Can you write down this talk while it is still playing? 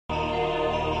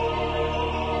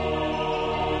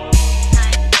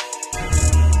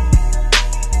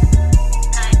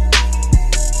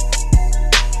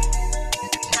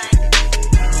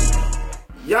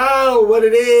what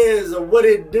it is, what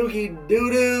it dookie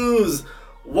doo-doos.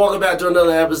 Welcome back to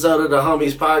another episode of the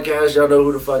Homies Podcast. Y'all know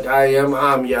who the fuck I am.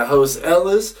 I'm your host,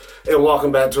 Ellis, and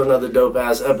welcome back to another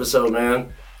dope-ass episode,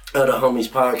 man, of the Homies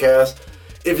Podcast.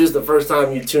 If it's the first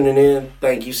time you're tuning in,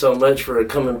 thank you so much for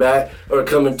coming back or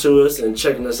coming to us and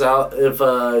checking us out. If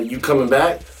you coming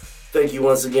back, thank you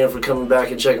once again for coming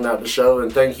back and checking out the show,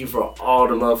 and thank you for all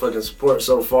the motherfucking support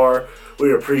so far.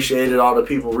 We appreciate it. All the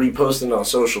people reposting on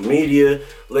social media,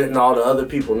 letting all the other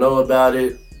people know about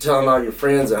it, telling all your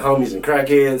friends and homies and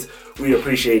crackheads. We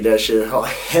appreciate that shit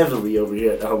heavily over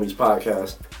here at the Homies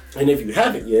Podcast. And if you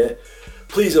haven't yet,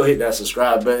 please go hit that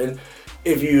subscribe button.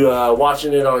 If you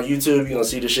watching it on YouTube, you're going to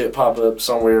see the shit pop up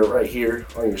somewhere right here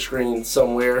on your screen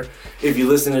somewhere. If you're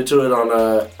listening to it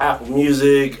on Apple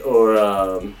Music or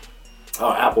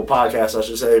Apple Podcasts, I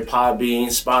should say, Podbean,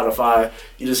 Spotify,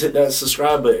 you just hit that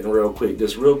subscribe button real quick.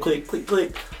 Just real quick,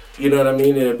 click. You know what I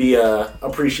mean? It'll be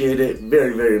appreciated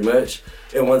very, very much.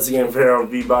 And once again, for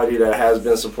everybody that has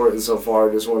been supporting so far,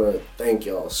 I just want to thank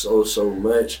y'all so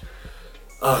much.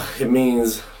 It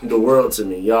means the world to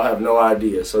me. Y'all have no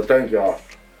idea. So thank y'all.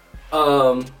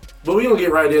 But we're going to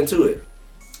get right into it.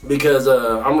 Because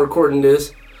I'm recording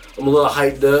this. I'm a little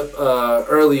hyped up.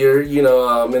 Earlier, in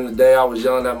the day I was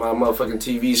yelling at my motherfucking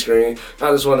TV screen.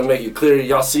 I just want to make it clear.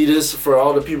 Y'all see this? For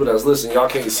all the people that's listening, y'all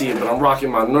can't see it. But I'm rocking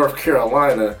my North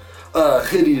Carolina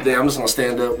hoodie today. I'm just going to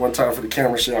stand up one time for the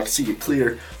camera so y'all can see it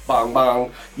clear. Bong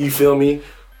bong. You feel me?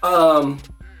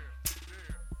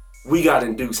 We got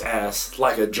in Duke's ass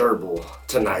like a gerbil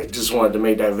tonight. Just wanted to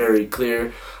make that very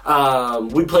clear.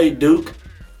 We played Duke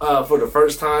for the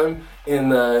first time in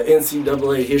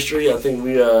NCAA history. I think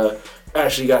we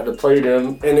actually got to play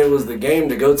them, and it was the game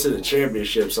to go to the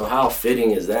championship. So how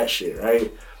fitting is that shit,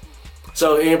 right?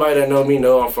 So anybody that know me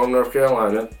know I'm from North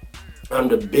Carolina. I'm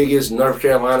the biggest North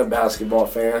Carolina basketball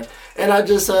fan, and I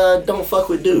just don't fuck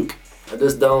with Duke. I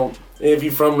just don't. If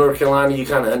you're from North Carolina, you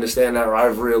kind of understand that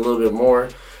rivalry a little bit more.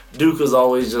 Duke was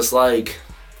always just a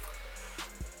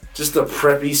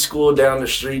preppy school down the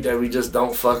street that we just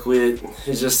don't fuck with.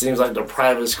 It just seems like the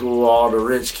private school all the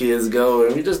rich kids go,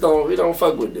 and we don't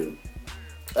fuck with Duke.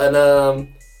 And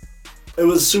it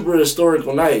was a super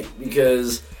historical night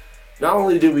because not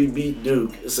only did we beat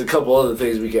Duke, it's a couple other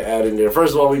things we can add in there.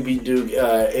 First of all, we beat Duke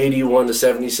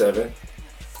 81-77.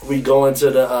 We go into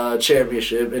the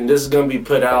championship, and this is going to be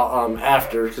put out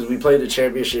after because we played the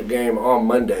championship game on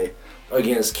Monday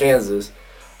against Kansas.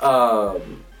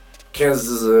 Kansas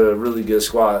is a really good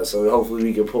squad, so hopefully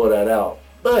we can pull that out.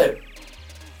 But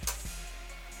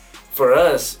for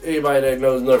us, anybody that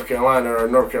knows North Carolina or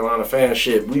North Carolina fan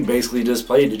shit, we basically just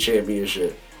played the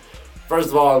championship. First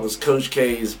of all, it was Coach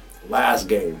K's last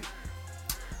game.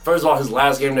 First of all, his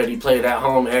last game that he played at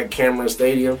home at Cameron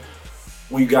Stadium,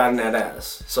 we got in that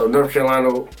ass. So North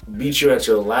Carolina beat you at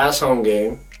your last home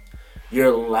game,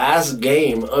 your last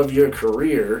game of your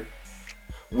career.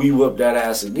 We whooped that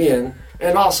ass again.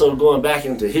 And also, going back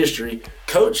into history,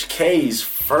 Coach K's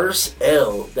first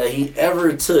L that he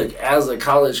ever took as a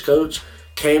college coach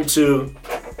came to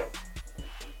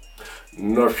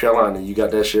North Carolina. You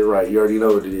got that shit right. You already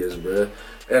know what it is, bro.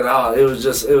 And it was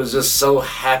just so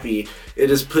happy. It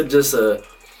just put this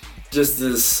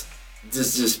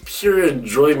pure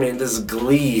enjoyment, this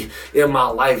glee in my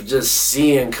life, just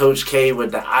seeing Coach K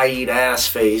with the I eat ass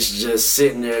face, just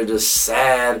sitting there, just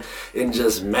sad and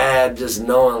just mad, just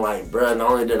knowing like, bruh,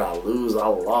 not only did I lose, I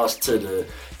lost to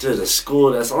the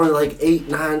school that's only like 8,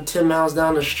 9, 10 miles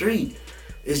down the street.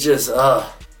 It's just,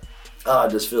 it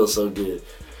just feels so good.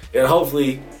 And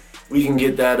hopefully we can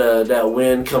get that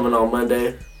win coming on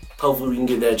Monday. Hopefully we can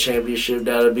get that championship.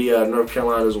 That'll be North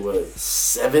Carolina's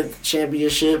 7th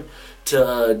championship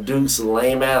to Duke's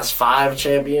lame-ass 5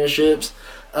 championships.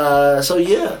 So,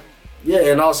 yeah.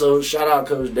 And also, shout out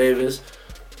Coach Davis.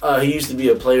 He used to be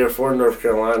a player for North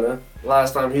Carolina.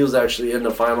 Last time he was actually in the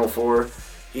Final Four,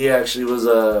 he actually was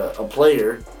a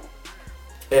player.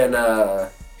 And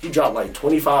he dropped like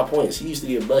 25 points. He used to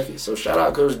get buckets. So, shout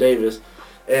out Coach Davis.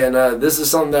 And this is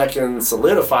something that can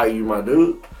solidify you, my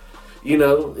dude.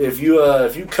 If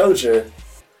you coaching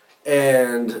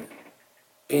and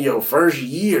in your first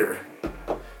year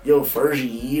you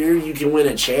can win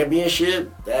a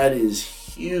championship, that is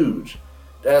huge.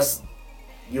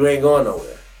 You ain't going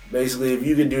nowhere. Basically, if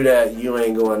you can do that, you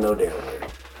ain't going no damn where.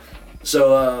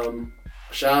 So,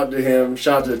 shout out to him,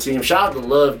 shout out to the team, shout out to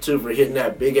Love too for hitting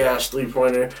that big ass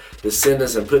 3-pointer to send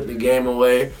us and put the game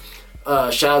away.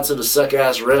 Shout out to the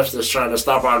suck-ass refs that's trying to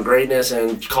stop our greatness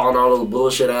and calling all those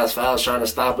bullshit-ass fouls trying to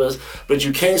stop us. But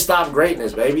you can't stop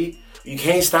greatness, baby. You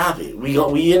can't stop it.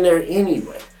 We in there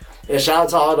anyway. And shout out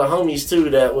to all the homies too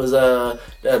that was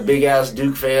that big ass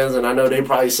Duke fans, and I know they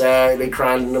probably sad, they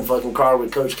crying in the fucking car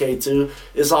with Coach K too.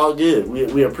 It's all good.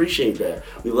 We appreciate that.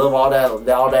 We love all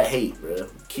that hate, bro.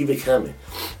 Keep it coming.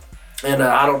 And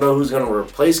I don't know who's gonna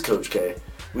replace Coach K.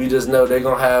 We just know they're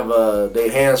gonna have their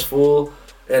hands full.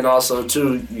 And also,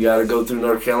 too, you got to go through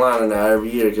North Carolina now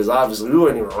every year because obviously we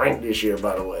weren't even ranked this year,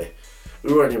 by the way.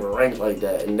 We weren't even ranked like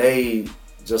that. And they,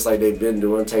 just like they've been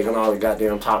doing, taking all the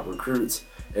goddamn top recruits.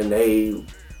 And I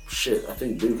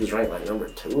think Duke is ranked like number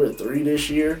 2 or 3 this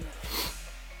year.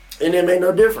 And it made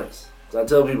no difference. I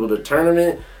tell people the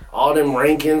tournament, all them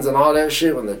rankings and all that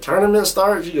shit, when the tournament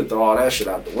starts, you can throw all that shit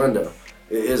out the window.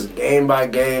 It is game by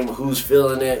game, who's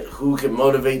feeling it, who can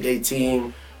motivate their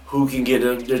team, who can get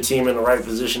their team in the right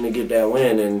position to get that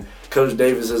win. And Coach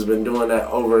Davis has been doing that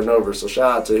over and over. So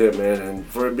shout out to him, man. And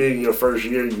for it being your first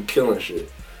year, you killing shit.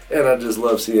 And I just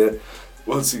love seeing,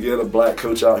 once again, a black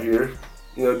coach out here,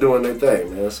 doing their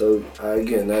thing, man. So,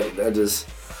 again, that just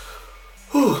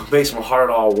makes my heart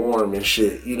all warm and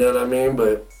shit. You know what I mean?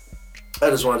 But I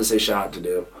just wanted to say shout out to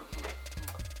them.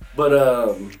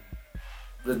 But,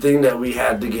 the thing that we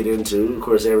had to get into, of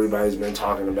course, everybody's been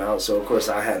talking about, so of course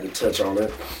I had to touch on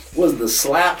it, was the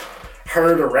slap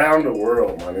heard around the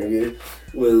world, my nigga.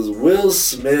 Was Will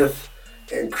Smith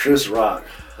and Chris Rock.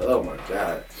 Oh my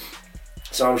God.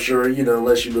 So I'm sure,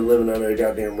 unless you've been living under a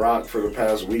goddamn rock for the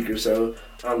past week or so,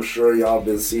 I'm sure y'all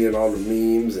been seeing all the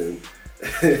memes and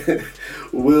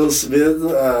Will Smith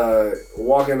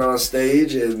walking on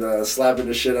stage and slapping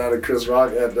the shit out of Chris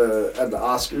Rock at the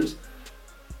Oscars.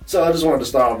 So I just wanted to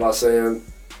start off by saying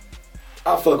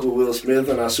I fuck with Will Smith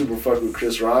and I super fuck with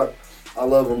Chris Rock. I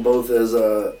love them both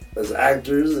as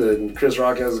actors and Chris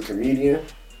Rock as a comedian.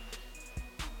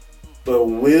 But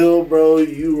Will, bro,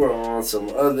 you were on some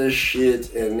other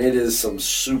shit and it is some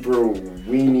super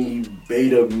weenie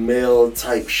beta male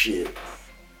type shit.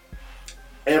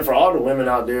 And for all the women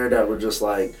out there that were just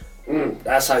like,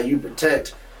 that's how you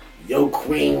protect your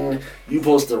queen, you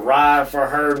supposed to ride for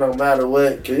her no matter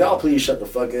what. Can y'all please shut the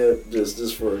fuck up just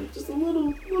for just a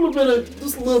little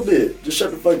bit. Just shut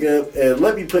the fuck up and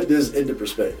let me put this into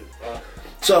perspective.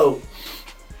 So,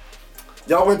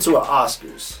 y'all went to an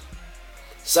Oscars.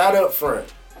 Sat up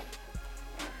front.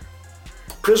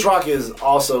 Chris Rock has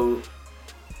hosted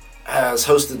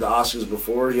the Oscars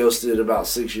before. He hosted about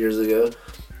 6 years ago.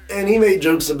 And he made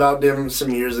jokes about them some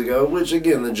years ago, which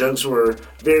again, the jokes were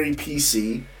very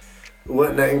PC.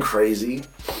 Wasn't nothing crazy.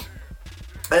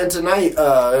 And tonight,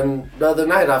 and the other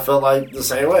night, I felt like the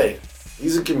same way.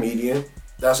 He's a comedian.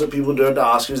 That's what people do at the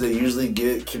Oscars. They usually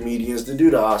get comedians to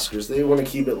do the Oscars. They want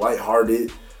to keep it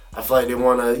lighthearted. I feel like they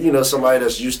want to, somebody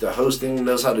that's used to hosting,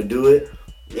 knows how to do it.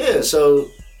 Yeah, so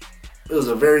it was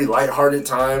a very lighthearted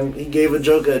time. He gave a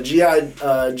joke, a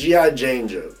G.I. Jane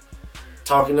joke,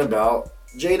 talking about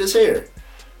Jada's hair.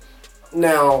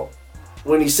 Now,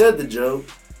 when he said the joke,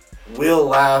 Will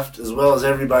laughed as well as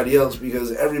everybody else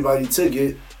because everybody took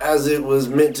it as it was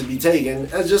meant to be taken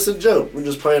as just a joke. We're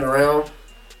just playing around.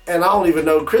 And I don't even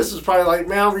know, Chris was probably like,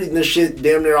 man, I'm reading this shit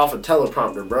damn near off a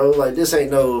teleprompter, bro. Like, this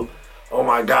ain't no, oh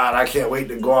my God, I can't wait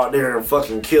to go out there and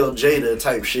fucking kill Jada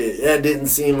type shit. That didn't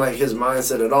seem like his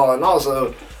mindset at all. And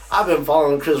also, I've been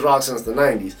following Chris Rock since the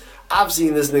 90s. I've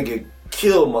seen this nigga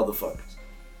kill motherfuckers.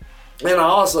 And I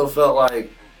also felt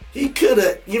like he could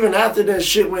have, even after that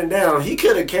shit went down, he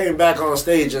could have came back on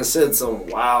stage and said some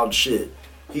wild shit.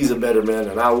 He's a better man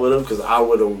than I would have, because I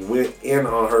would have went in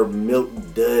on her milk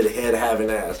dud head having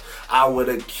ass. I would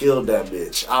have killed that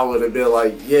bitch. I would have been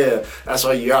like, yeah, that's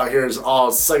why you out here is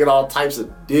all sucking all types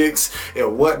of dicks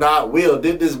and whatnot. Will,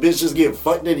 did this bitch just get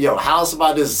fucked in your house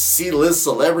by this C-list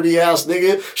celebrity ass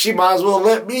nigga? She might as well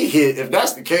let me hit. If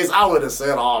that's the case, I would have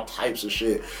said all types of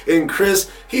shit. And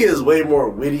Chris, he is way more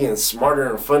witty and smarter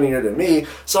and funnier than me,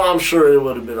 so I'm sure it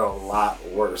would have been a lot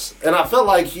worse. And I felt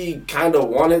like he kind of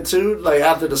wanted to, like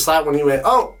after the slap when he went,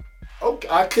 oh, okay,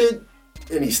 I could,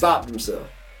 and he stopped himself.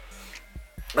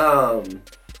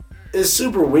 It's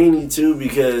super weenie too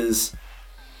because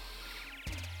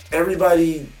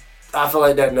everybody, I feel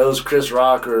like that knows Chris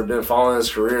Rock or been following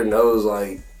his career knows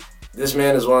like this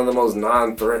man is one of the most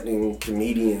non-threatening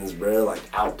comedians, bro, like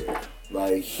out there.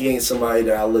 Like he ain't somebody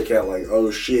that I look at like,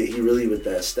 oh shit, he really with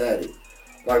that static.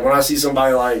 Like when I see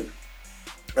somebody like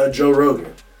Joe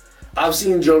Rogan, I've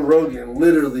seen Joe Rogan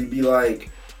literally be like,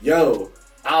 yo,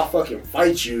 I'll fucking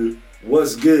fight you.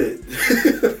 What's good?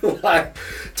 Like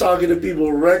talking to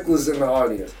people reckless in the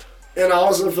audience. And I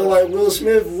also feel like Will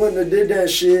Smith wouldn't have did that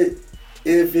shit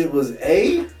if it was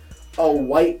a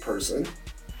white person.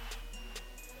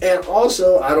 And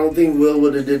also, I don't think Will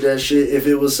would have did that shit if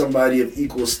it was somebody of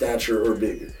equal stature or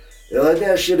bigger. And like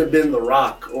that should have been The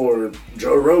Rock or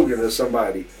Joe Rogan or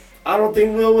somebody. I don't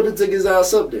think Will would have took his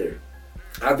ass up there.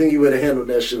 I think he would have handled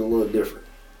that shit a little different.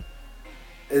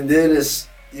 And then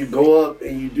you go up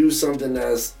and you do something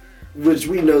which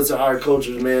we know to our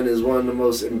cultures, man, is one of the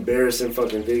most embarrassing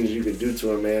fucking things you could do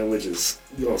to a man, which is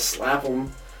you gonna slap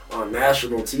him on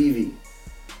national TV.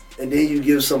 And then you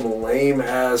give some lame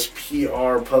ass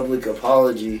PR public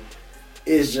apology.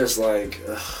 It's just like,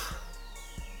 ugh.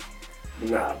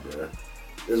 Nah, bruh.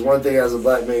 There's one thing as a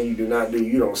black man you do not do.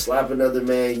 You don't slap another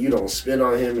man, you don't spit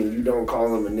on him, and you don't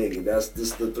call him a nigga. That's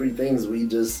just the three things we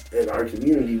just, in our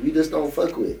community, we just don't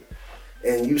fuck with.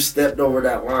 And you stepped over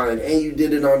that line, and you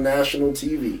did it on national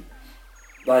TV.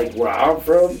 Like, where I'm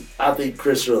from, I think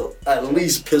Chris will at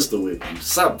least pistol whip you.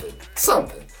 Something.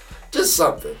 Just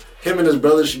something. Him and his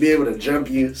brother should be able to jump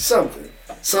you.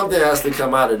 Something has to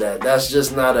come out of that. That's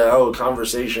just not a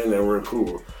conversation and we're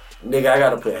cool. Nigga, I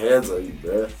gotta put hands on you,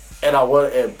 bruh.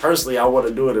 And personally, I want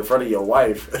to do it in front of your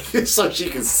wife so she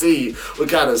can see what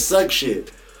kind of suck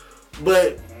shit.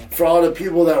 But for all the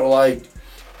people that were like,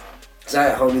 cause I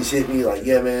had homies hit me like,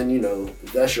 yeah, man, you know,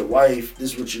 if that's your wife,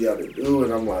 this is what you gotta do.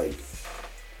 And I'm like,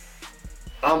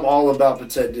 I'm all about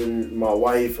protecting my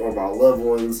wife or my loved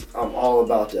ones. I'm all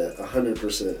about that,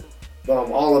 100%. But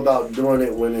I'm all about doing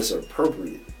it when it's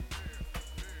appropriate.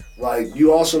 Like,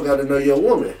 you also gotta know your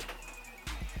woman.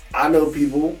 I know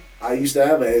people, I used to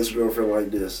have an ex-girlfriend like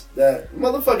this, that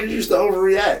motherfuckers used to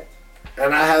overreact.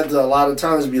 And I had to a lot of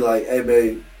times be like, hey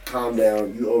babe, calm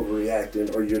down, you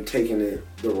overreacting or you're taking it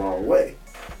the wrong way.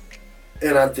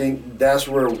 And I think that's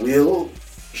where Will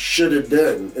should have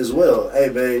done as well. Hey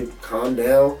babe, calm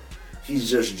down. He's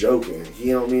just joking.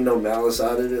 He don't mean no malice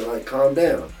out of it, like calm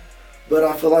down. But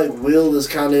I feel like Will is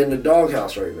kind of in the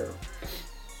doghouse right now.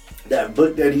 That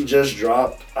book that he just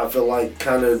dropped, I feel like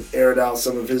kind of aired out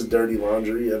some of his dirty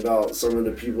laundry about some of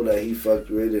the people that he fucked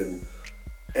with,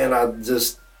 and I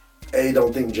just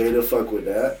don't think Jada fucked with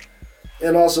that.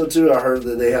 And also too, I heard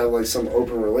that they have like some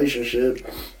open relationship.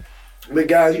 But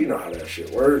guys, you know how that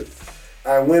shit works.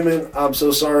 And women, I'm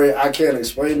so sorry, I can't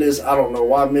explain this. I don't know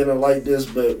why men are like this,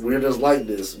 but we're just like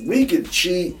this. We could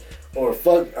cheat or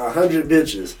fuck 100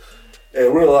 bitches,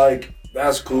 and we're like,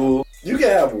 that's cool. You can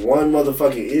have one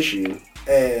motherfucking issue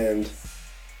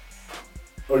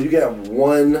or you can have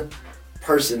one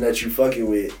person that you fucking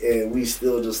with and we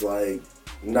still just like,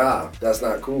 nah, that's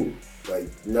not cool. Like,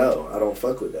 no, I don't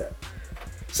fuck with that.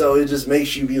 So it just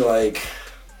makes you be like,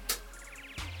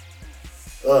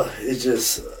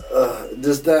 just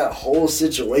that whole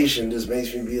situation just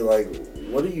makes me be like,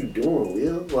 what are you doing,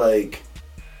 Will? Like,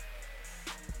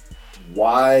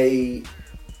 why?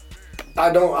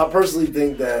 I personally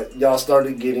think that y'all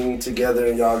started getting together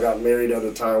and y'all got married at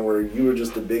a time where you were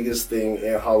just the biggest thing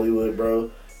in Hollywood,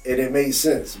 bro. And it made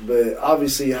sense. But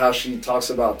obviously how she talks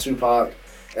about Tupac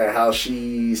and how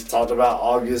she's talked about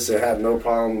August and had no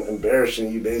problem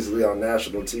embarrassing you basically on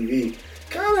national TV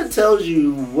kind of tells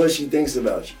you what she thinks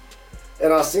about you.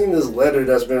 And I've seen this letter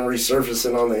that's been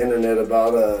resurfacing on the internet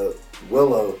about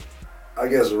Willow, I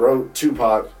guess, wrote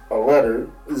Tupac a letter.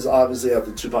 This is obviously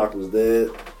after Tupac was dead.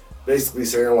 Basically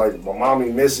saying like, my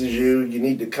mommy misses you, you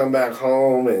need to come back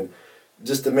home and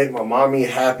just to make my mommy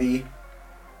happy.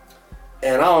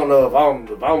 And I don't know if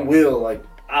I'm Will, like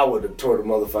I would have tore the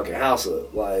motherfucking house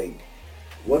up. Like,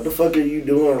 what the fuck are you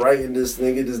doing writing this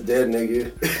dead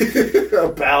nigga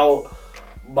about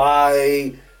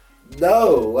like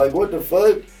what the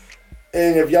fuck?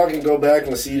 And if y'all can go back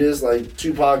and see this, like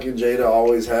Tupac and Jada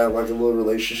always had like a little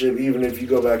relationship. Even if you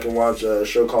go back and watch a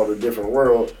show called A Different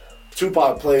World,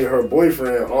 Tupac played her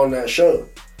boyfriend on that show.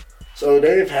 So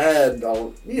they've had,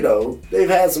 they've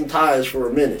had some ties for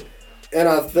a minute. And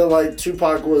I feel like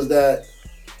Tupac was that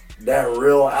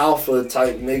real alpha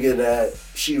type nigga that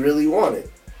she really wanted.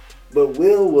 But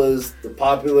Will was the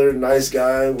popular, nice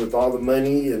guy with all the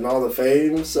money and all the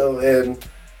fame. So, and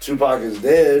Tupac is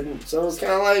dead. So it's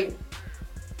kind of like,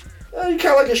 you're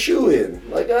kind of like a shoe-in.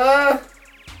 Like,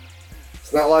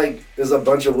 it's not like there's a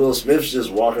bunch of Will Smiths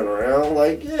just walking around.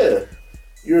 Like, yeah,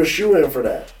 you're a shoe-in for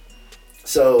that.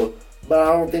 So, but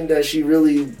I don't think that she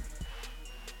really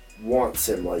wants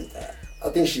him like that. I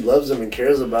think she loves him and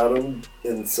cares about him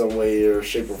in some way or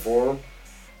shape or form.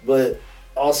 But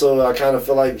also, I kind of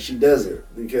feel like she doesn't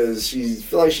because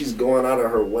feel like she's going out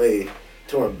of her way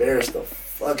to embarrass the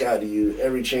fuck out of you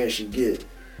every chance she gets.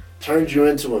 Turned you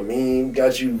into a meme,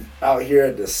 got you out here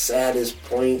at the saddest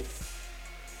point.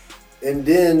 And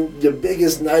then the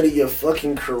biggest night of your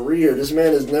fucking career. This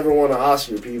man has never won an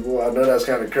Oscar, people. I know that's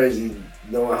kind of crazy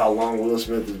knowing how long Will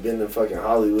Smith has been in fucking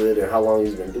Hollywood and how long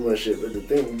he's been doing shit. But the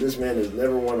thing, this man has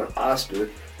never won an Oscar.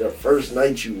 The first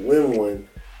night you win one,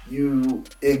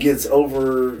 it gets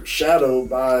overshadowed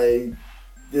by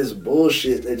this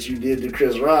bullshit that you did to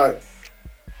Chris Rock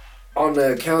on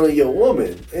the account of your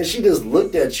woman. And she just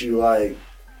looked at you like,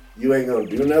 you ain't gonna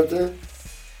do nothing?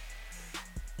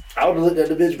 I would have looked at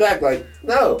the bitch back like,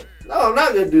 no, I'm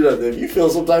not gonna do nothing. If you feel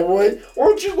some type of way, why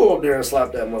don't you go up there and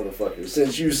slap that motherfucker?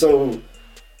 Since you so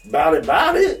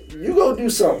about it, you go do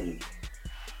something.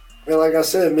 And like I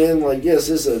said, man, like, yes,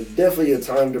 it's definitely a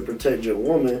time to protect your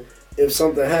woman if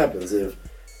something happens.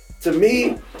 To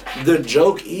me, the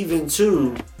joke even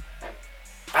to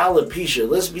alopecia,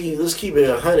 let's keep it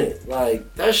 100.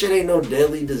 Like, that shit ain't no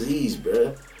deadly disease,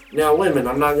 bruh. Now, women,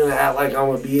 I'm not gonna act like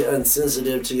I'm gonna be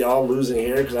insensitive to y'all losing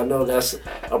hair, because I know that's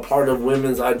a part of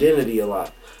women's identity a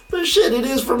lot. But shit, it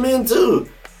is for men too.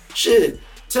 Shit,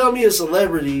 tell me a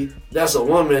celebrity that's a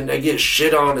woman that gets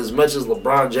shit on as much as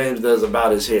LeBron James does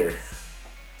about his hair.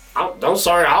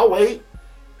 I'll wait.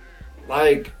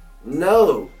 Like,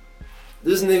 no.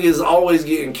 This nigga is always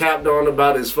getting capped on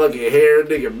about his fucking hair,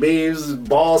 nigga memes,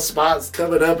 bald spots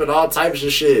coming up and all types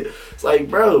of shit. It's like,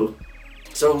 bro.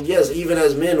 So yes, even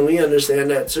as men, we understand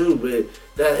that too, but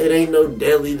that it ain't no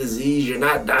deadly disease. You're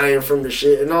not dying from the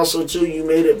shit. And also too, you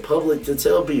made it public to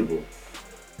tell people.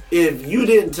 If you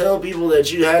didn't tell people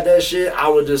that you had that shit, I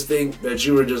would just think that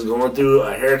you were just going through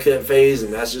a haircut phase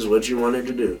and that's just what you wanted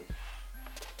to do.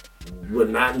 Would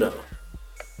not know.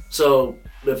 So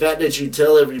the fact that you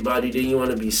tell everybody then you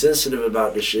want to be sensitive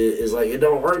about the shit is like, it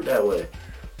don't work that way.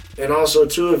 And also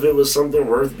too, if it was something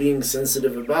worth being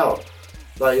sensitive about,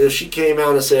 like if she came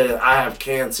out and said, I have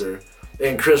cancer,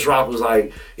 and Chris Rock was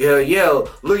like, yeah,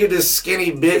 look at this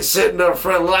skinny bitch sitting up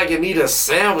front like you need a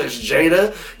sandwich,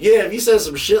 Jada. Yeah, if you said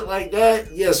some shit like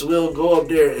that, yes, we'll go up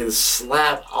there and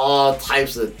slap all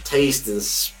types of taste and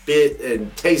spit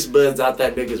and taste buds out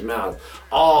that nigga's mouth.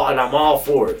 And I'm all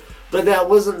for it. But that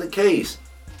wasn't the case.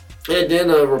 And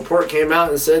then a report came out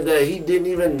and said that he didn't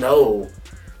even know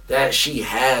that she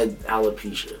had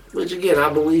alopecia. Which again,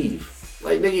 I believe.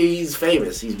 Like, nigga, he's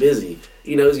famous. He's busy.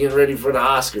 You know, he's getting ready for the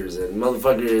Oscars. And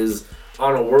motherfucker is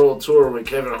on a world tour with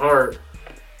Kevin Hart.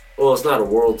 Well, it's not a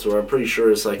world tour. I'm pretty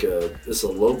sure it's like a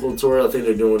local tour. I think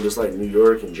they're doing just like New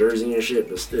York and Jersey and shit.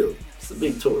 But still, it's a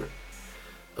big tour.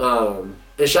 And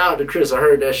shout out to Chris. I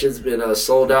heard that shit's been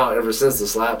sold out ever since the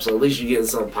slap. So at least you're getting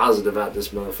something positive out this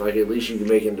motherfucker. At least you can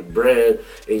making the bread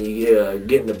and you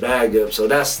getting the bag up. So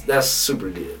that's super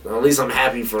good. At least I'm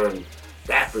happy from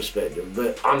that perspective.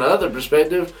 But on the other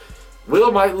perspective,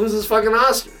 Will might lose his fucking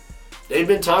Oscar. They've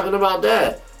been talking about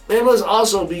that. Man, let's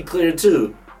also be clear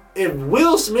too. If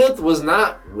Will Smith was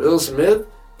not Will Smith,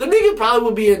 the nigga probably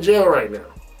would be in jail right now.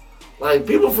 Like,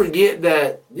 people forget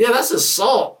that, yeah, that's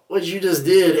assault, what you just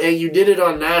did, and you did it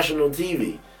on national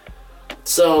TV.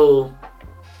 So,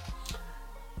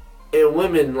 and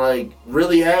women, like,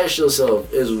 really ask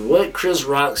yourself, is what Chris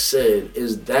Rock said,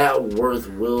 is that worth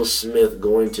Will Smith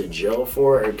going to jail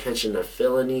for and catching a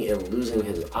felony and losing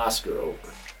his Oscar over?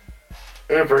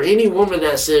 And for any woman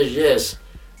that says yes,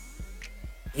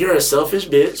 you're a selfish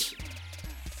bitch,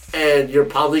 and you're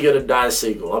probably gonna die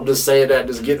single. I'm just saying that,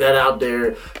 just get that out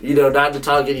there. You know, not to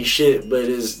talk any shit, but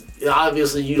it's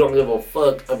obviously you don't give a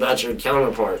fuck about your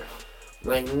counterpart.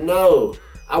 Like, no.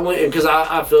 I went, because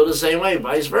I feel the same way,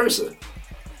 vice versa.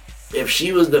 If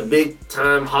she was the big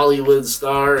time Hollywood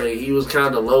star and he was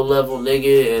kind of low level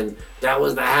nigga and that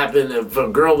was to happen, if a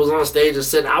girl was on stage and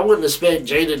said, I wouldn't expect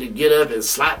Jada to get up and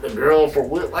slap the girl for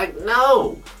what? Like,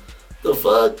 no. The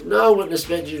fuck? No, I wouldn't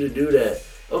expect you to do that.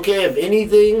 Okay, if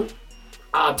anything,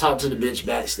 I'll talk to the bitch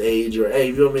backstage, or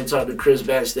hey, if you want me to talk to Chris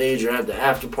backstage or at the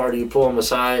after party, you pull him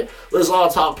aside. Let's all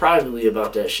talk privately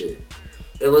about that shit.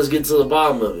 And let's get to the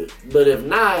bottom of it. But if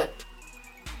not,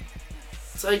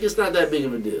 it's like it's not that big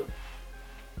of a deal.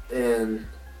 And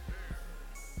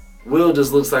Will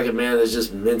just looks like a man that's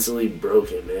just mentally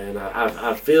broken, man.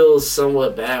 I feel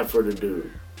somewhat bad for the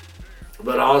dude.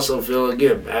 But I also feel,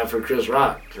 again, bad for Chris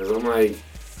Rock. Because I'm like,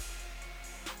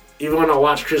 even when I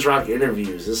watch Chris Rock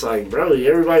interviews, it's like, bro,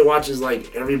 everybody watches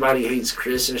like Everybody Hates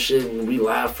Chris and shit, and we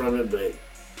laugh from it, but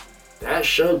that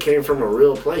show came from a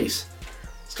real place.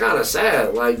 It's kind of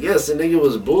sad. Like, yes, the nigga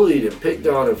was bullied and picked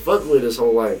on and fucked with his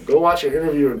whole life. Go watch an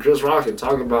interview with Chris Rock and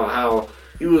talk about how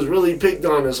he was really picked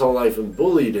on his whole life and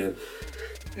bullied. And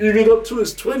even up to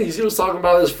his 20s, he was talking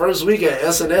about his first week at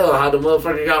SNL, how the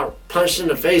motherfucker got punched in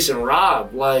the face and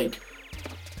robbed. Like,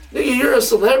 nigga, you're a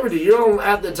celebrity. You're on,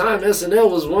 at the time, SNL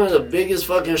was one of the biggest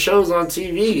fucking shows on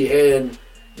TV, and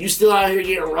you still out here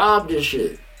getting robbed and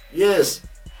shit. Yes,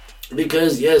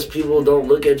 because, yes, people don't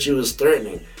look at you as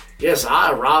threatening. Yes,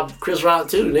 I robbed Chris Rock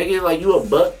too, nigga. Like, you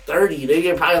 $130,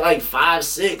 nigga, probably like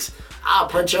 5'6", I'll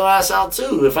punch your ass out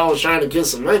too. If I was trying to get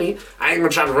some money, I ain't gonna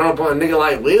try to run up on a nigga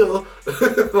like Will.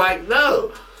 Like,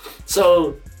 no.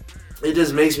 So, it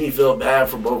just makes me feel bad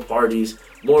for both parties.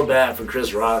 More bad for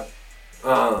Chris Rock.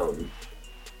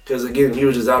 Because, again, he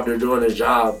was just out there doing his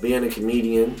job, being a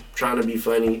comedian, trying to be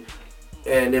funny.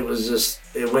 And it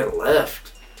went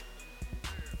left.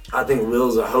 I think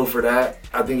Will's a hoe for that.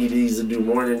 I think he needs to do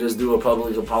more than just do a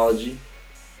public apology.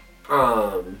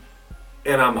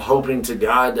 And I'm hoping to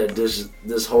God that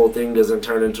this whole thing doesn't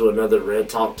turn into another Red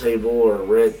Talk table or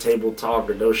Red Table Talk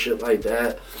or no shit like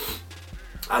that.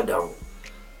 I don't.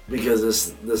 Because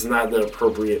it's not the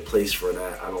appropriate place for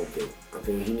that, I don't think. I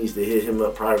think he needs to hit him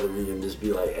up privately and just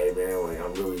be like, hey man, like,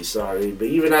 I'm really sorry. But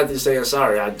even after saying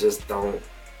sorry, I just don't.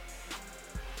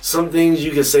 Some things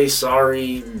you can say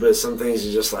sorry, but some things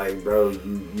are just like, bro,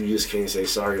 you just can't say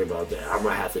sorry about that. I'm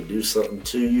gonna have to do something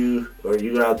to you, or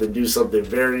you gonna have to do something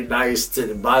very nice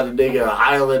to buy the nigga an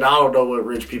island. I don't know what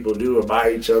rich people do or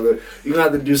buy each other. You gonna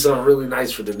have to do something really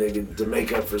nice for the nigga to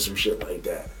make up for some shit like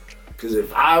that. Because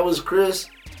if I was Chris,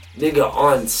 nigga,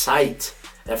 on site,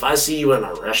 if I see you in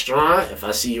a restaurant, if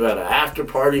I see you at an after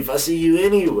party, if I see you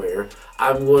anywhere,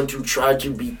 I'm going to try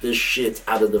to beat the shit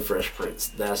out of the Fresh Prince.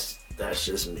 That's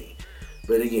just me.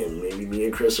 But again, maybe me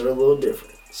and Chris are a little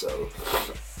different. So,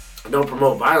 don't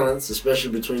promote violence,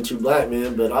 especially between two black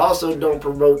men, but also don't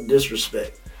promote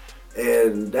disrespect.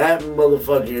 And that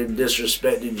motherfucker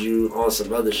disrespected you on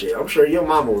some other shit. I'm sure your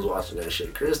mama was watching that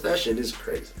shit. Chris, that shit is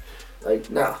crazy. Like,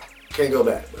 nah, can't go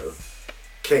back, bro.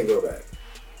 Can't go back.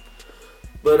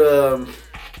 But,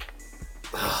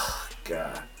 oh,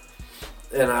 God.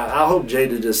 And I hope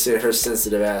Jada just sit her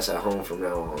sensitive ass at home from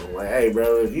now on. Like, hey,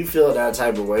 bro, if you feel that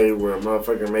type of way where a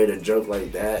motherfucker made a joke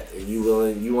like that and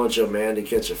you want your man to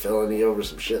catch a felony over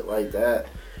some shit like that,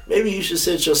 maybe you should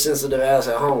sit your sensitive ass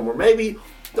at home. Or maybe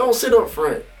don't sit up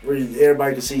front where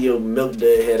everybody can see your milk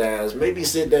dud head ass. Maybe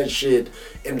sit that shit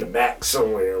in the back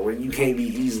somewhere where you can't be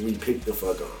easily picked the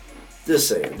fuck on. Just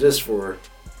saying, just for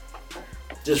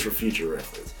future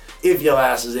reference. If your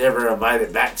ass is ever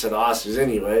invited back to the Oscars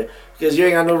anyway, because you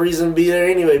ain't got no reason to be there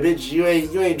anyway, bitch. You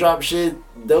ain't dropped shit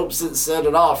dope since set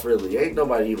it off, really. Ain't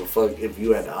nobody even fuck if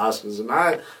you at the Oscars or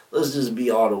not. Let's just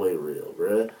be all the way real,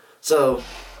 bruh. So,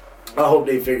 I hope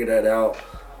they figure that out.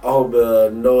 I hope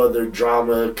no other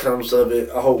drama comes of it.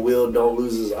 I hope Will don't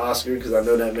lose his Oscar, because I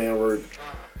know that man worked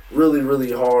really,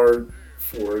 really hard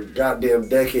for goddamn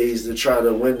decades to try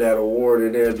to win that award,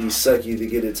 and it'd be sucky to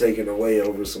get it taken away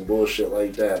over some bullshit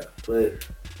like that. But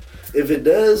if it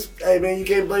does, hey man, you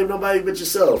can't blame nobody but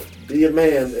yourself. Be a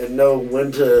man and know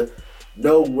when to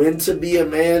be a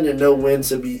man and know when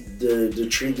to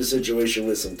treat the situation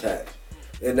with some tact.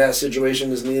 And that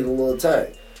situation is needing a little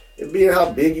tact. And being how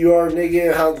big you are,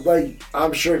 nigga, how, like,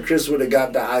 I'm sure Chris would have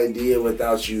got the idea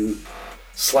without you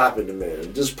slapping the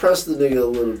man. Just press the nigga a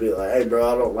little bit, like, hey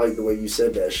bro, I don't like the way you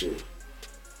said that shit.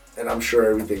 And I'm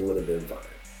sure everything would have been fine.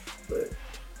 But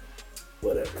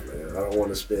whatever, man. I don't want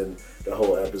to spend the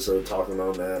whole episode talking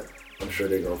on that. I'm sure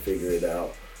they're gonna figure it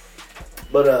out.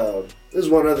 But there's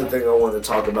one other thing I want to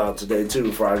talk about today too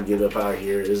before I get up out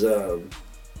here is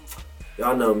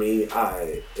y'all know me,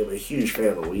 I am a huge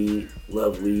fan of weed,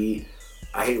 love weed.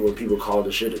 I hate when people call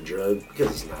this shit a drug, because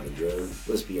it's not a drug.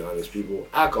 Let's be honest, people.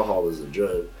 Alcohol is a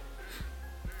drug.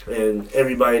 And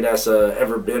everybody that's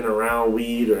ever been around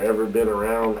weed or ever been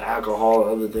around alcohol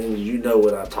or other things, you know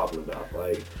what I'm talking about.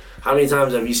 Like, how many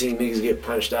times have you seen niggas get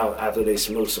punched out after they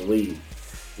smoke some weed?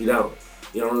 You don't.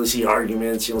 You don't really see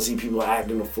arguments. You don't see people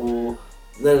acting a fool.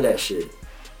 None of that shit.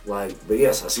 Like, but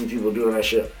yes, I see people doing that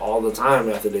shit all the time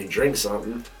after they drink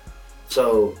something.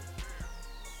 So,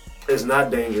 it's not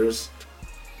dangerous.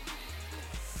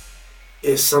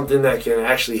 It's something that can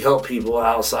actually help people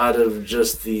outside of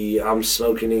just the I'm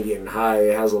smoking and getting high.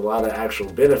 It has a lot of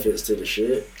actual benefits to the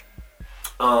shit.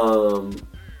 And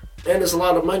it's a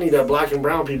lot of money that black and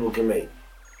brown people can make.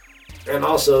 And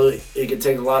also, it can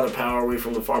take a lot of power away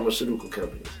from the pharmaceutical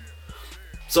companies.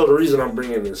 So the reason I'm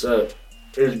bringing this up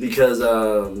is because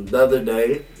the other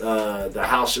day, the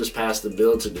House just passed a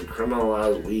bill to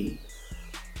decriminalize weed,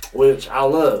 which I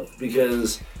love,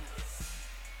 because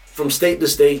from state to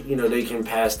state, you know, they can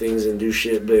pass things and do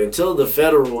shit, but until the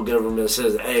federal government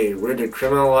says, hey, we're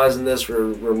decriminalizing this,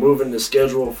 we're removing the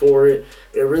schedule for it,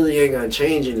 it really ain't gonna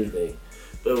change anything.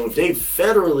 But if they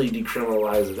federally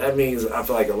decriminalize it, that means I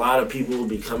feel like a lot of people will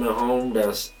be coming home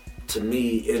that's, to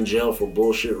me, in jail for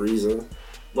bullshit reasons.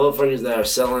 Motherfuckers that are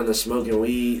selling and smoking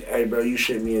weed, hey bro, you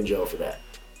shouldn't be in jail for that.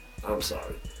 I'm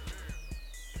sorry.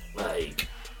 Like,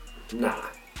 nah.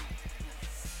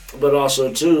 But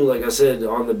also too, like I said,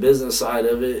 on the business side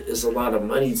of it, it's a lot of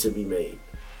money to be made.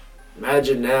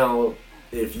 Imagine now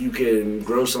if you can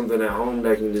grow something at home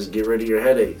that can just get rid of your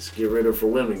headaches, get rid of, for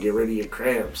women, get rid of your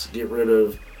cramps, get rid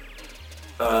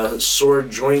of sore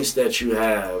joints that you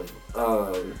have,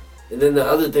 and then the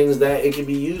other things that it can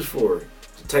be used for,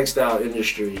 the textile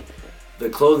industry, the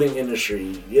clothing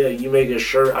industry. Yeah, you make a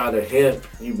shirt out of hemp.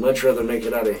 You'd much rather make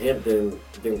it out of hemp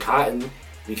than cotton,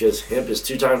 because hemp is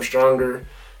 2 times stronger.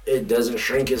 It doesn't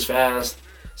shrink as fast.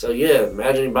 So yeah,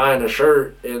 imagine buying a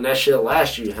shirt and that shit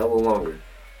lasts you hella longer.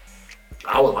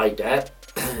 I would like that.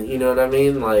 You know what I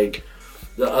mean? Like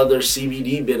the other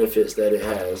CBD benefits that it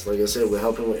has. Like I said, we're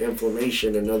helping with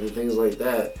inflammation and other things like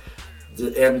that.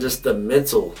 And just the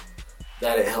mental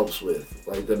that it helps with.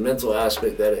 Like the mental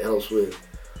aspect that it helps with.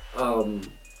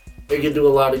 It can do a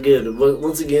lot of good. But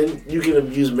once again, you can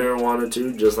abuse marijuana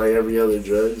too, just like every other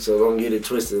drug. So don't get it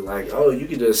twisted. Like, oh, you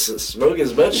can just smoke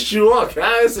as much as you want,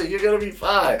 guys, and you're gonna be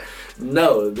fine.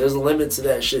 No, there's a limit to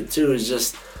that shit too. It's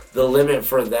just the limit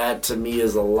for that to me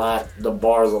is the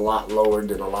bar is a lot lower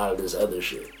than a lot of this other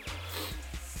shit.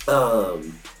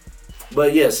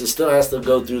 But yes, it still has to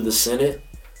go through the Senate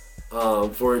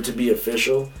for it to be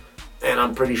official, and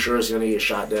I'm pretty sure it's gonna get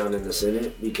shot down in the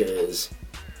Senate because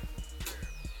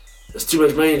there's too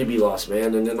much money to be lost,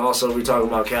 man. And then also we're talking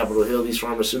about Capitol Hill. These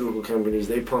pharmaceutical companies,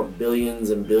 they pump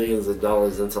billions and billions of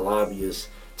dollars into lobbyists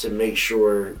to make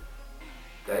sure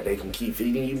that they can keep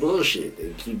feeding you bullshit.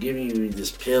 They keep giving you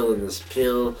this pill and this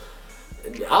pill.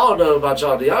 And I don't know about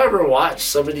y'all. Do y'all ever watch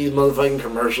some of these motherfucking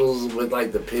commercials with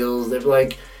like the pills? They be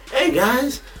like, hey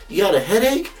guys, you got a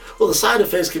headache? Well, the side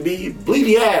effects could be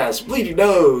bleedy ass, bleedy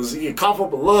nose, you can cough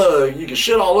up a lung, you can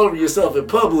shit all over yourself in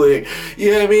public. You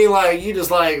know what I mean? Like, you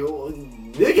just like,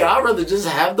 nigga, I'd rather just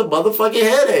have the motherfucking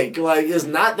headache. Like, it's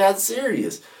not that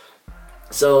serious.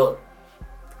 So,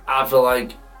 I feel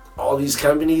like all these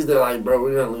companies, they're like, bro,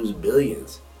 we're gonna lose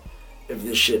billions if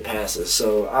this shit passes.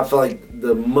 So, I feel like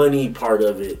the money part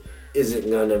of it is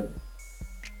gonna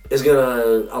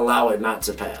allow it not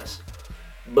to pass.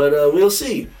 But we'll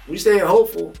see. We staying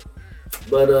hopeful.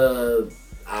 But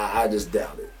I just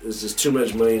doubt it. It's just too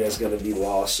much money that's going to be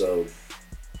lost. So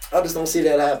I just don't see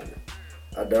that happening.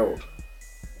 I don't.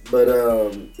 But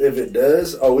if it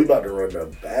does, we about to run the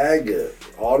bag up.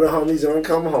 All the homies going to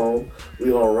come home. We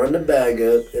going to run the bag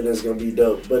up, and it's going to be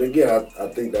dope. But again, I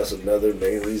think that's another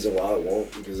main reason why it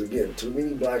won't. Because again, too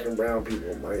many black and brown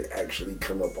people might actually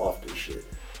come up off this shit.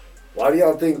 Why do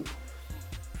y'all think...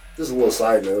 Just a little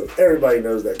side note. Everybody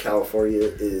knows that California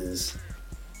is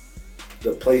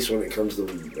the place when it comes to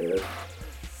weed, man.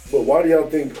 But why do y'all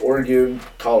think Oregon,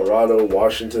 Colorado,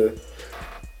 Washington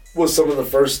was some of the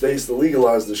first states to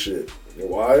legalize the shit?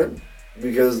 Why?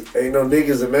 Because ain't no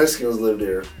niggas and Mexicans live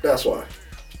there. That's why.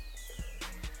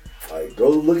 Like, go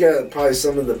look at probably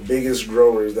some of the biggest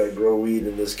growers that grow weed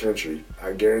in this country.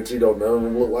 I guarantee none of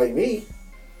them look like me.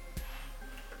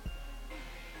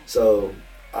 So...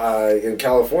 in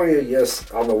California, yes,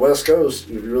 on the West Coast,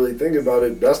 if you really think about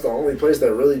it, that's the only place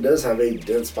that really does have a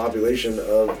dense population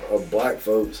of black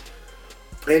folks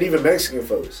and even Mexican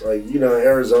folks. Like, you know,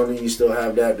 Arizona, you still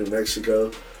have that, New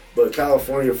Mexico, but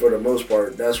California, for the most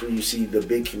part, that's where you see the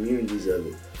big communities of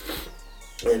it.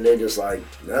 And they're just like,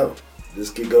 no,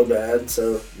 this could go bad,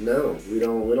 so no, we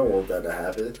don't want that to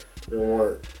happen. We don't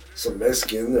want some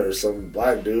Mexican or some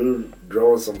black dude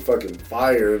growing some fucking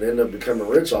fire and end up becoming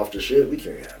rich off the shit. We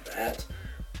can't have that.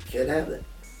 We can't have that.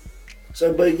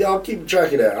 So, but y'all keep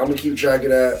track of that. I'm going to keep track of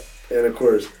that. And of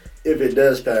course, if it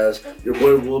does pass, your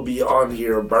boy will be on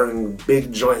here burning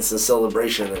big joints in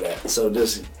celebration of that. So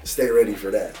just stay ready for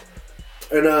that.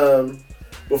 And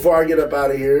before I get up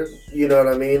out of here, you know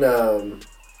what I mean?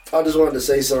 I just wanted to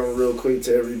say something real quick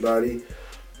to everybody.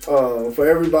 For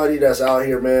everybody that's out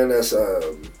here, man, that's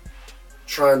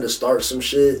trying to start some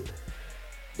shit,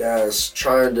 that's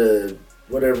trying to,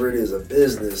 whatever it is, a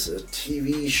business, a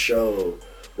TV show,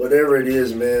 whatever it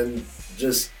is, man,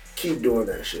 just keep doing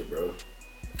that shit, bro.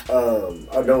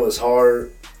 I know it's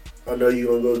hard. I know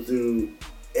you're going to go through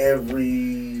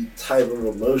every type of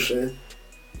emotion.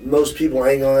 Most people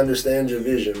ain't going to understand your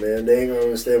vision, man. They ain't going to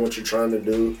understand what you're trying to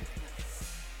do.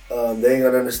 They ain't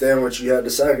going to understand what you had to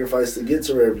sacrifice to get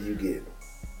to wherever you get.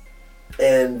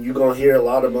 And you're going to hear a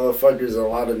lot of motherfuckers and a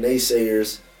lot of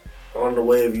naysayers on the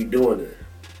way of you doing it.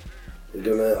 They're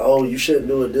going to, oh, you shouldn't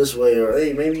do it this way, or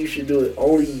hey, maybe you should do it.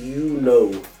 Only you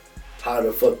know how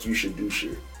the fuck you should do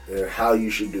shit and how you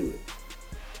should do it.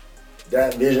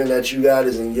 That vision that you got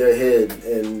is in your head,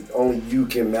 and only you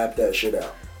can map that shit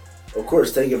out. Of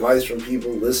course, take advice from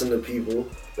people, listen to people,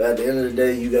 but at the end of the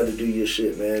day, you got to do your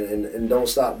shit, man, and don't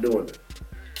stop doing it.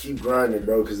 Keep grinding,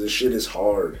 bro, because this shit is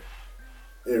hard.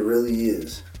 It really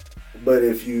is. But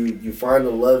if you find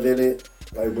the love in it,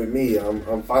 Like with me,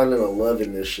 I'm finding a love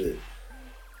in this shit.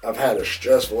 I've had a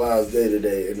stressful ass day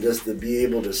today, and just to be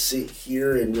able to sit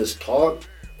here and just talk,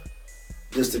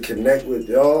 just to connect with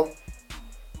y'all,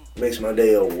 makes my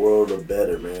day a world of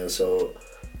better, man. So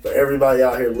for everybody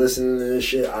out here listening to this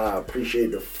shit, I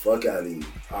appreciate the fuck out of you.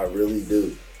 I really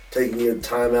do. Taking your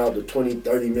time out, the 20,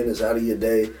 30 minutes out of your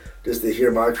day, just to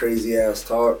hear my crazy ass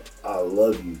talk. I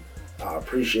love you. I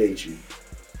appreciate you.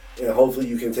 And hopefully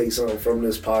you can take something from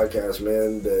this podcast,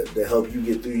 man, that help you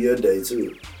get through your day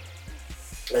too.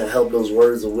 And help those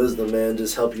words of wisdom, man,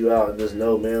 just help you out and just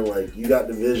know, man, like, you got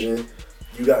the vision,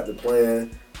 you got the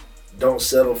plan. Don't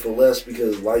settle for less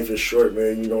because life is short,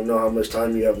 man. You don't know how much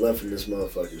time you have left in this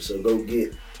motherfucker. So go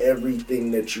get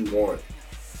everything that you want.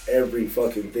 Every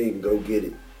fucking thing, go get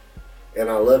it. And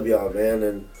I love y'all, man.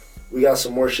 And we got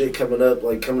some more shit coming up.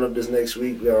 Like, coming up this next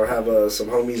week, we'll have some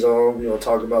homies on,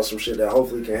 talk about some shit that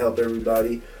hopefully can help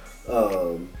everybody.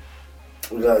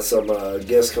 We got some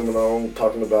guests coming on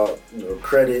talking about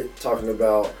credit, talking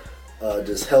about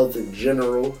just health in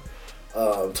general,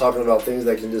 talking about things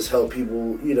that can just help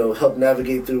people, help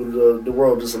navigate through the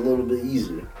world just a little bit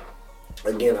easier.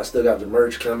 Again, I still got the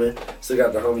merch coming, still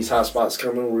got the homies hotspots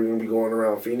coming. We're going to be going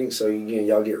around Phoenix, so again,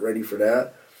 y'all get ready for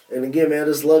that. And again, man,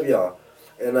 just love y'all.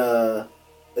 And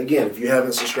again, if you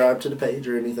haven't subscribed to the page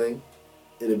or anything,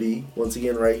 it'll be, once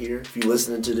again, right here. If you're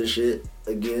listening to this shit,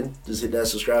 again, just hit that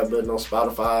subscribe button on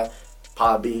Spotify,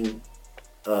 Podbean,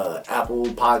 Apple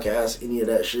Podcasts, any of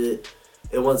that shit.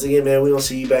 And once again, man, we're going to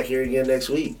see you back here again next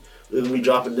week. We're going to be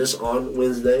dropping this on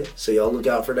Wednesday, so y'all look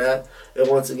out for that. And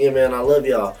once again, man, I love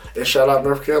y'all. And shout out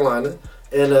North Carolina.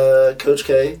 And Coach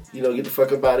K, get the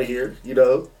fuck up out of here. You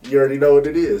already know what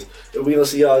it is. And we're going to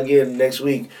see y'all again next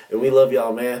week. And we love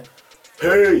y'all, man.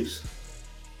 Peace.